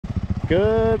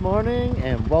Good morning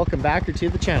and welcome back to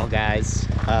the channel, guys.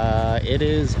 It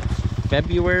is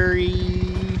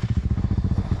February,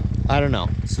 I don't know,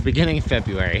 it's the beginning of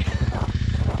February.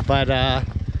 But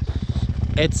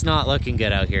it's not looking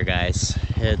good out here, guys.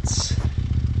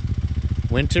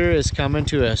 Winter is coming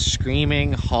to a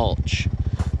screaming halt.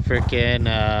 Freaking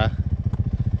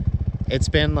it's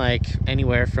been like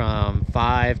anywhere from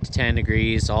 5 to 10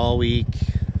 degrees all week.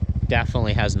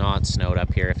 Definitely has not snowed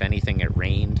up here. If anything, it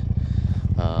rained.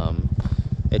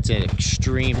 It's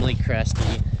extremely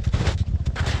crusty.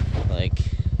 Like,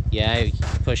 yeah, you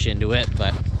push into it,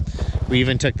 but we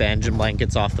even took the engine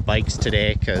blankets off the bikes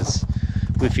today because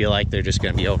we feel like they're just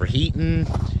going to be overheating.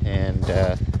 And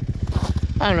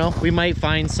I don't know, we might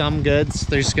find some goods.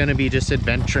 There's going to be just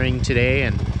adventuring today,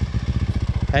 and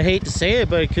I hate to say it,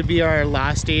 but it could be our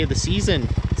last day of the season.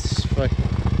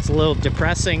 It's a little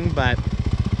depressing, but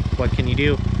what can you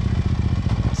do?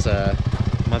 It's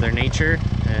Mother Nature,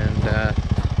 and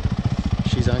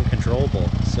she's uncontrollable.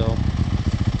 So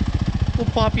we'll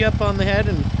pop you up on the head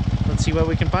and let's see what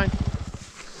we can find.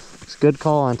 It's a good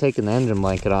call on taking the engine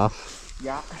blanket off.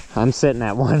 Yeah. I'm sitting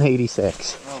at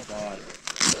 186. Oh God.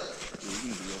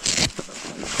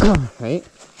 Right?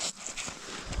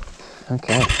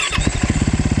 Okay.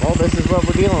 Well, this is what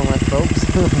we're dealing with, folks.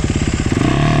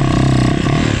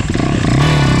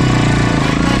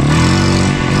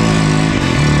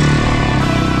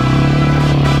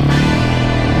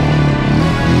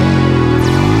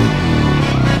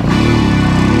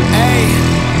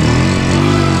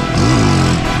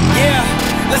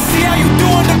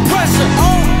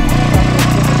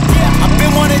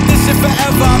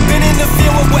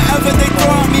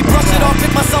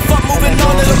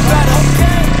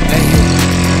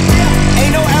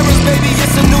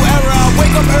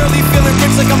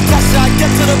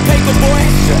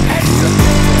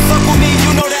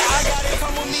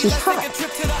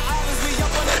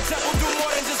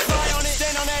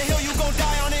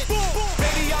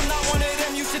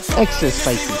 Extra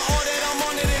spicy. I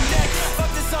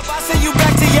send you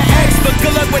back to your ex, but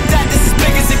good luck with that. This is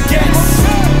big as it gets.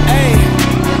 Hey,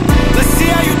 let's see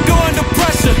how you do under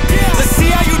pressure. Let's see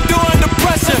how you do under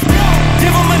pressure. Give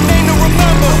them a name to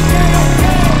remember.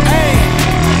 Hey,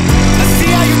 let's see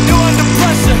how you do under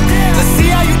pressure. Let's see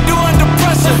how you do under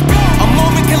pressure. A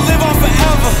moment can live on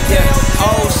forever. Yeah.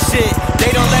 Oh shit,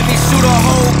 they don't let me shoot a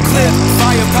whole clip.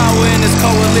 Firepower in this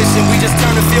coalition. We just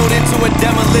turned the field into a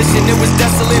demolition. It was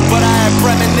desolate, but I had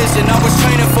premonition. I was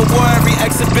training for war, every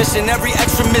exhibition, every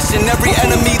extra mission, every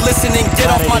enemy listening.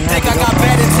 Get off my dick, I got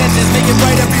bad intentions. Make it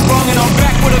right every wrong, and I'm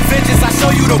back with a vengeance. I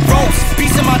show you the ropes.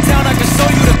 Peace in my town, I can show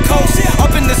you the coast.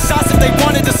 Up in the shots if they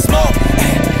wanted to smoke.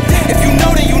 If you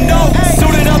know, then you know.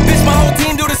 Suited up, bitch, my whole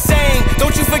team do the same.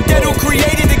 Don't you forget who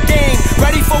created the game.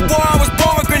 Ready for war, I was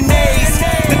born with grenades.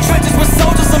 The trenches where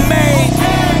soldiers are made.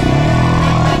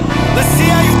 Let's see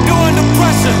how you do under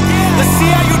pressure. Let's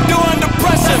see how you do under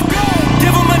pressure.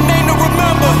 Give them a name to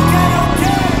remember.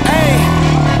 Hey,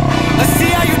 let's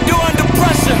see how you do under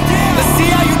pressure. Let's see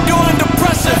how you do under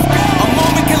pressure. A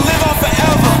moment can live on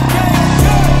forever.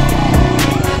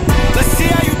 Let's see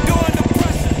how you do under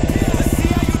pressure. Let's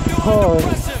see how you do under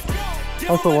pressure.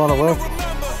 That's a lot of work.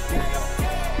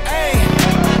 Hey,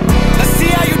 let's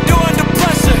see how you do under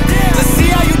pressure. Let's see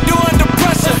how you do under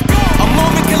pressure. A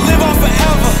moment can live on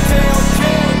forever.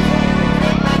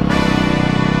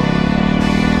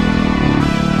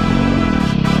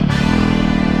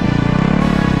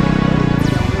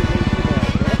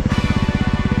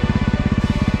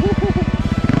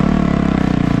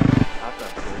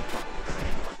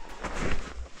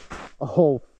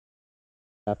 Oh,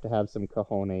 have to have some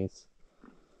cojones.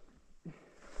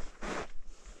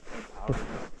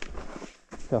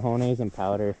 Cojones and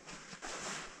powder.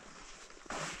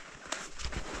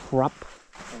 Crap.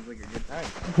 Sounds like a good time.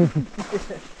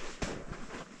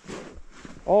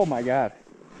 Oh my God.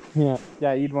 Yeah.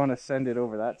 Yeah, you'd want to send it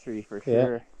over that tree for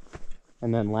sure. Yeah.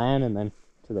 And then land, and then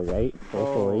to the right,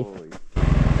 hopefully. Holy.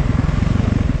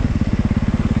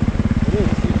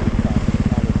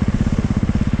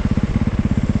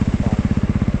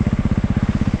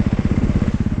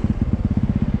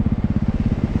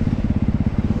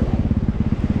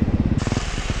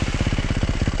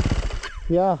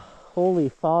 Yeah, holy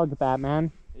fog,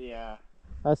 Batman. Yeah.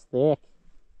 That's thick.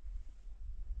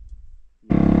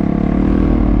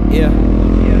 Yeah.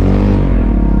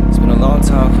 Yeah. It's been a long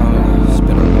time coming. It's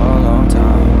been a long, long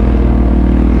time.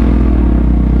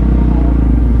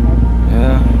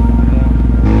 Yeah.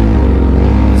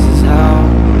 This is how.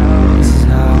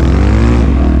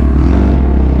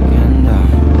 Getting down.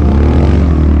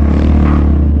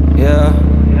 Yeah.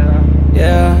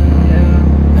 Yeah.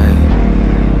 Hey.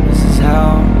 This is how.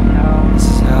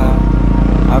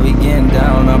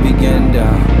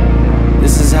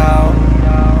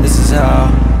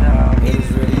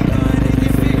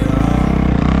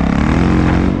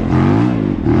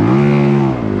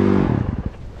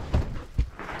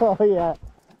 Oh yeah,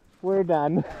 we're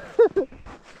done.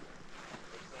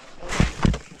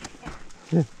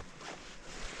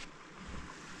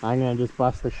 I'm gonna just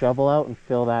bust the shovel out and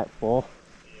fill that full.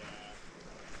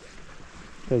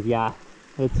 Cause yeah,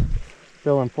 it's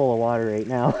filling full of water right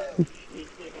now.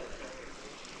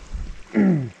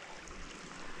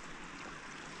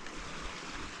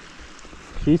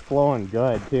 She's flowing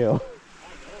good too.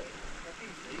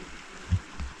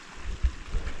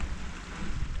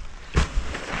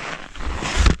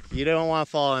 You don't want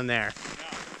to fall in there.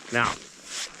 No.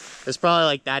 It's probably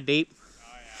like that deep. Oh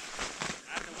yeah.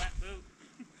 That's a wet boot.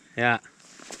 Yeah.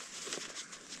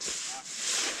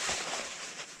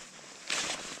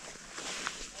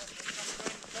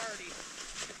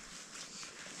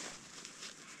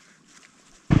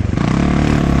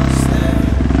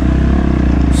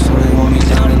 So they want me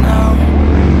down and out.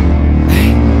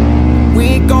 Hey, we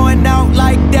ain't going out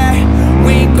like that.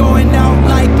 We ain't going out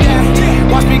like that.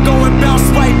 Watch me go and bounce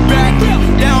right back.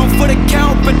 Down for the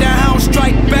count, but the hound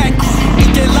strike back.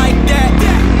 It get like that.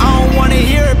 I don't wanna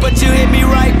hear it, but you hit me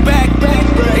right back.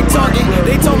 They talking,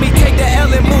 they told me take the L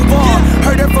and move on.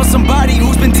 Heard it from somebody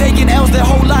who's been taking L's their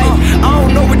whole life. I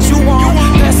don't know what you want.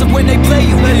 Passive when they play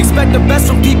you and expect the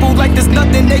best from people like there's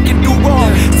nothing they can do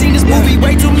wrong. Seen this movie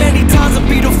way too many times to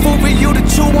be the fool for you to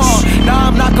chew on.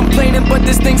 Nah, I'm not complaining, but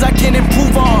there's things I can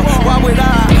improve on. Why would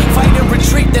I fight and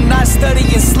retreat, then not study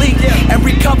and sleep and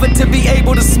recover to be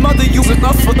able to smother you?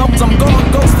 Enough for them, I'm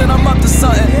going ghost and I'm up to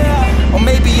something. Or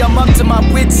maybe I'm up to my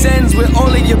wits' ends with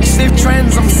all of your stiff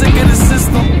trends. I'm sick of the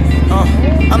system.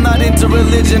 I'm not into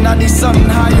religion, I need something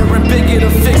higher and bigger to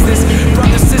fix this.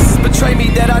 Brothers, sisters betray me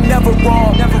that I never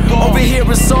wrong. Over here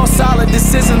it's all solid,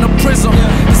 this isn't a prism.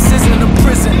 This isn't a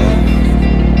prison.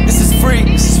 This is free.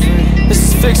 This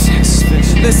is fiction.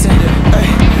 Listen, ay,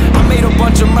 I made a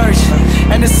bunch of merch,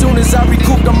 and as soon as I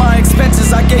recouped on my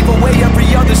expenses, I gave away every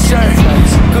other shirt.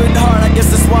 Good heart, I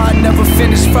guess that's why I never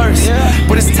finished first.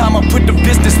 But it's time I put the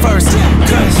business first.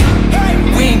 Cause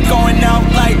we ain't going out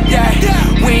like that.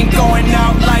 We ain't going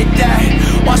out like that.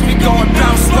 Watch me go and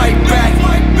bounce right back.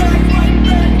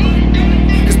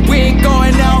 Cause we ain't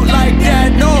going out like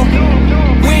that, no.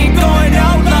 We ain't going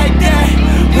out like that.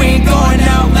 We ain't going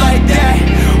out like that.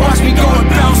 Watch me go and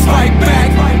bounce right back.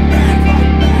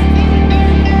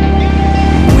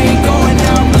 We ain't going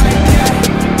out like that.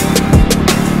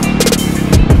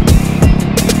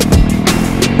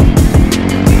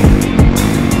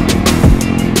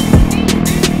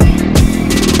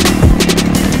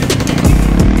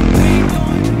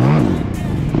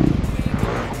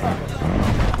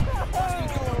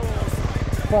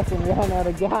 Fucking ran out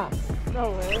of gas.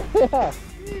 No way. Yeah.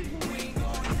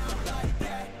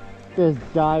 Just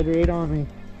died right on me.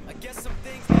 I guess some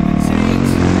things never change.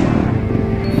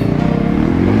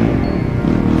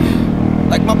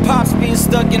 Like my pops being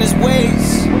stuck in his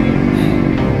ways.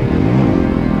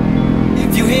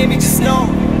 If you hear me, just know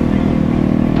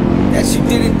that you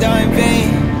didn't die in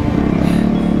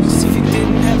vain. Just if you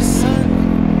didn't have a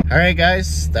son. All right,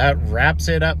 guys, that wraps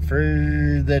it up for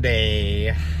the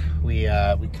day.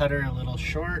 We cut her a little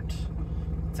short.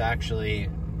 It's actually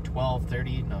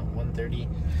 12:30, not 1:30.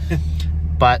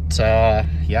 But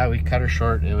yeah, we cut her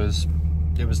short. It was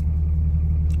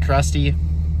crusty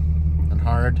and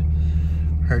hard.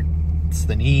 Hurts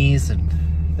the knees and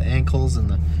the ankles and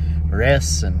the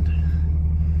wrists and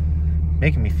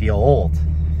making me feel old.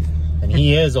 And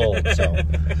he is old, so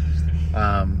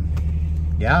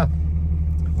yeah.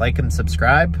 Like and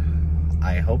subscribe.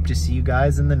 I hope to see you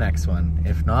guys in the next one.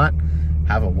 If not,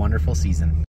 have a wonderful season.